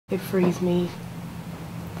It frees me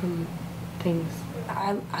from things.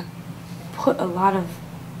 I put a lot of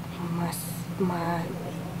my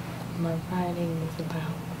writings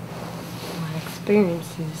about my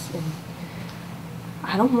experiences, and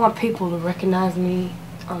I don't want people to recognize me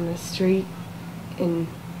on the street and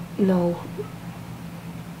know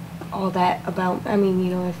all that about. I mean,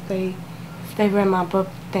 you know, if they read my book,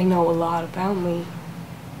 they know a lot about me.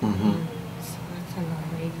 Mm-hmm. So that's another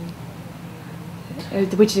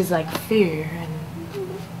reason, which is like fear, and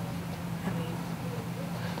I mean.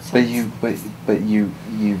 So But you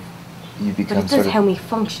become but it sort does of help me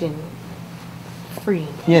function free.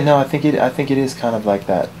 Yeah, no, I think it is kind of like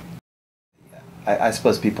that. I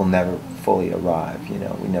suppose people never fully arrive. You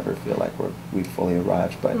know, we never feel like we've fully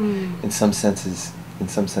arrived. But in some senses,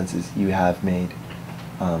 you have made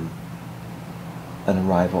an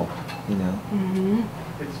arrival. You know. Mm-hmm.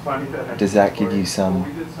 It's funny that does that give you some? I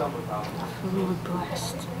feel really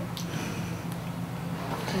blessed.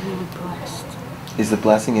 Really blessed. Is the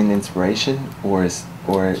blessing an inspiration, or is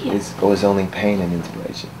only pain an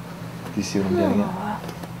inspiration? Do you see what I'm getting at?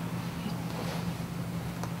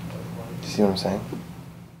 Do you see what I'm saying?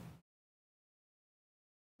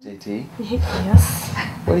 JT? Yes.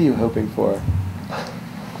 What are you hoping for?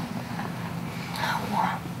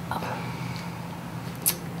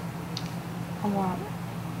 I want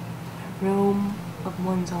a room of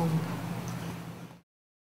one's own.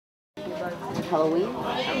 Halloween.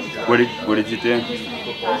 What did you do? I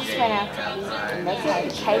just went out to eat and they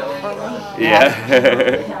had cake for me. Yeah.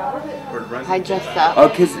 I dressed up. Oh,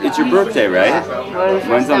 'cause it's your birthday, right? Yeah.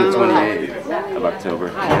 Mine's on the 28th of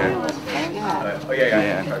October. Yeah.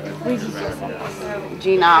 Yeah.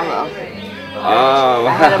 Gennaro. Oh. I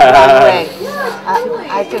had a blonde wig.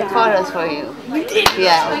 I took photos for you.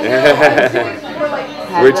 Yeah.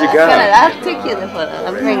 Where'd you go? I'll take you the photo.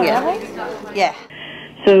 I'll bring it. Yeah.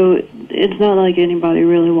 So it's not like anybody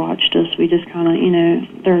really watched us. We just kind of, you know,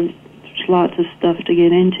 there's lots of stuff to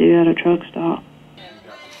get into at a truck stop.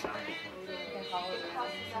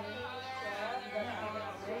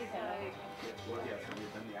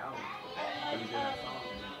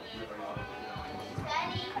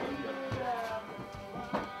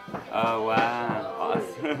 Oh, wow.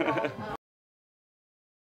 Awesome.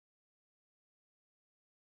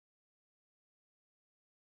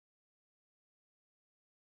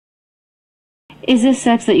 Is this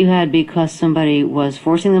sex that you had because somebody was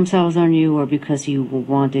forcing themselves on you, or because you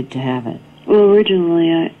wanted to have it? Well, originally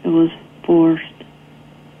it was forced,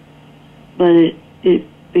 but it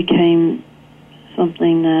became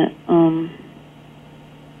something that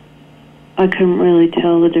I couldn't really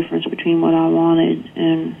tell the difference between what I wanted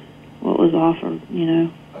and what was offered, you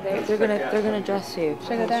know. They're gonna dress you.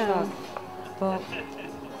 Check it out. Well,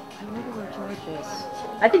 I wonder where George is.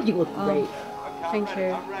 I think you look great. Thank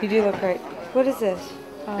you. You do look great. What is this?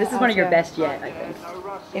 This is one of your best yet, I think.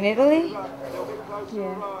 In Italy?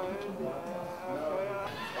 Yeah.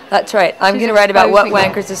 That's right. I'm going to write about what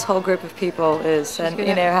wankers this whole group of people is, and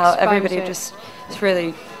you know how everybody just is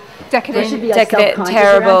really decadent,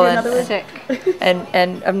 terrible, and sick,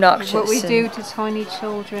 and obnoxious. What we do to tiny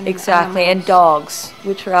children. Exactly, and dogs,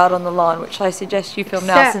 which are out on the lawn, which I suggest you film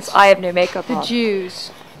now, since I have no makeup on. The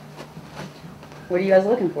Jews. What are you guys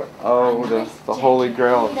looking for? Oh, the holy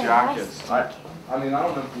grail of jackets. I mean, I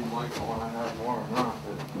don't know if you like the one I have more or not,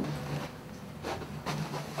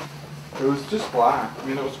 but it was just black. I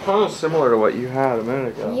mean, it was kind of similar to what you had a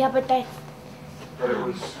minute ago. Yeah, but that's... But it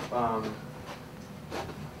was,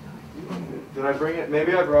 did I bring it?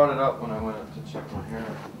 Maybe I brought it up when I went up to check my hair.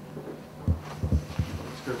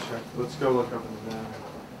 Let's go check. Let's go look up in the bag.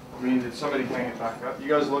 I mean, did somebody hang it back up? You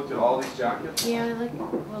guys looked at all these jackets? Yeah, we looked.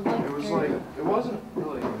 It was like, it wasn't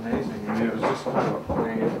really amazing. I mean, it was just kind of a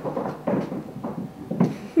plain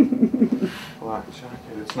black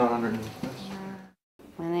jacket. It's not underneath this.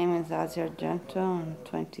 My name is Azia Argento. I'm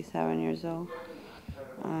 27 years old.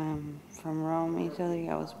 I'm from Rome, Italy.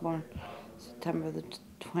 I was born September the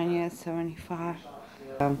 20th, 75.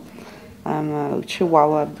 I'm a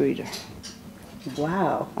Chihuahua breeder.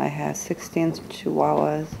 Wow. I have 16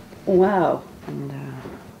 Chihuahuas. Wow. And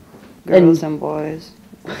girls and boys.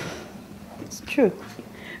 It's true.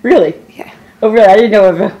 Really? Yeah. Oh, really? I didn't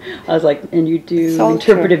know if I was like, and you do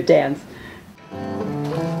interpretive dance.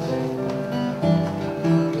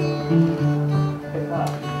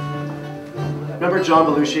 Remember John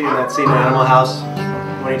Belushi in that scene in Animal House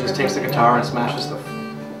when he just takes the guitar and smashes the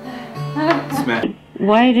smash?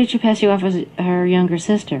 Why did you pass you off as her younger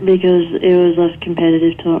sister? Because it was less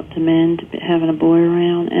competitive to men having a boy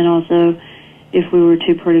around, and also if we were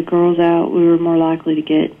two pretty girls out, we were more likely to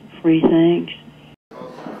get free things.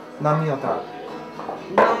 Nami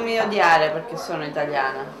non mi odiare perché sono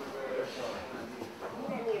italiana.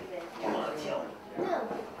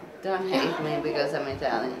 Don't hate me because I'm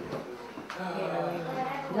Italian.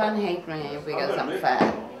 Don't hate me because I'm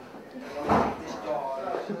fat.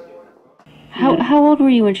 How old were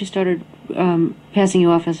you when she started passing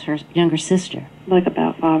you off as her younger sister? Like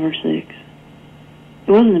about 5 or 6.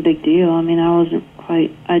 It wasn't a big deal. I mean, I wasn't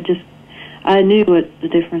quite. I knew what the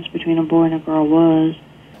difference between a boy and a girl was.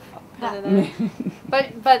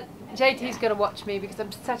 But JT's going to watch me because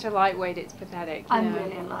I'm such a lightweight, it's pathetic. I'm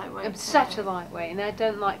really lightweight. I'm such a lightweight, and I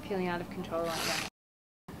don't like feeling out of control like that.